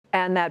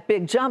And that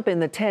big jump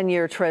in the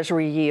 10-year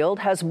Treasury yield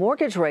has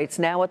mortgage rates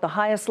now at the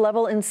highest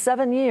level in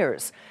 7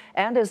 years.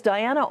 And as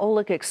Diana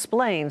Olick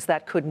explains,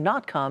 that could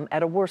not come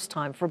at a worse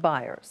time for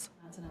buyers.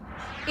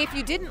 If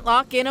you didn't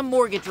lock in a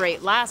mortgage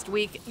rate last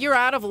week, you're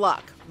out of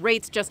luck.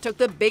 Rates just took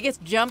the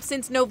biggest jump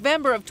since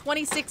November of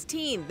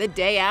 2016, the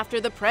day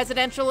after the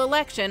presidential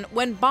election,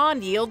 when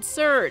bond yields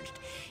surged.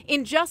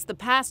 In just the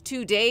past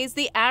 2 days,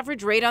 the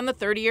average rate on the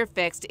 30-year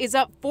fixed is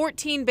up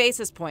 14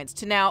 basis points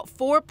to now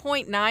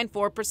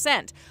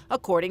 4.94%,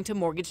 according to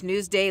Mortgage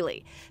News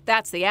Daily.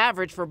 That's the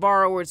average for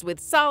borrowers with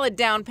solid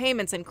down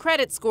payments and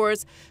credit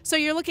scores, so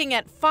you're looking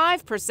at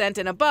 5%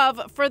 and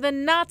above for the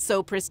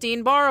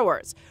not-so-pristine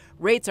borrowers.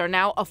 Rates are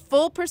now a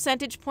full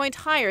percentage point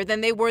higher than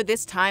they were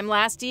this time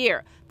last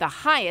year, the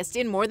highest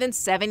in more than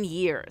 7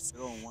 years.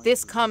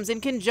 This comes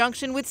in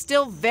conjunction with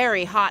still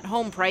very hot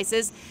home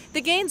prices. The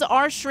gains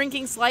are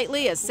shrinking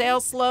slightly as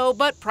sales slow,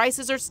 but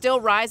prices are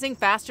still rising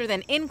faster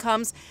than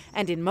incomes,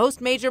 and in most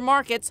major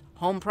markets,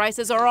 home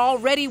prices are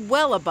already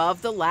well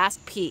above the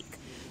last peak.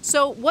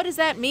 So what does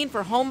that mean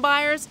for home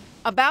buyers?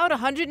 About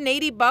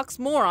 $180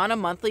 more on a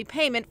monthly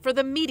payment for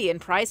the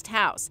median-priced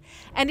house.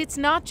 And it's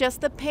not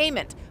just the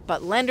payment,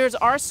 but lenders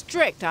are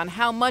strict on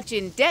how much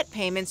in debt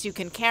payments you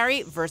can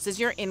carry versus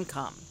your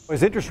income.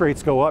 As interest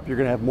rates go up, you're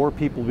going to have more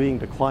people being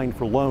declined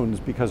for loans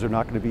because they're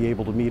not going to be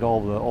able to meet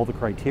all the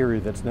criteria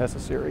that's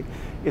necessary.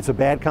 It's a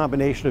bad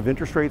combination of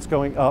interest rates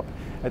going up.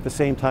 At the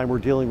same time, we're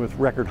dealing with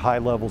record high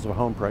levels of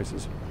home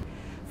prices.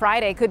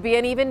 Friday could be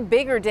an even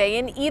bigger day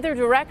in either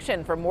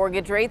direction for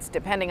mortgage rates,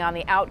 depending on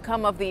the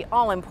outcome of the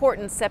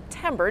all-important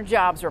September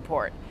jobs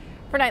report.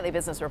 For Nightly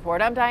Business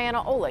Report, I'm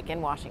Diana Olick in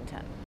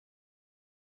Washington.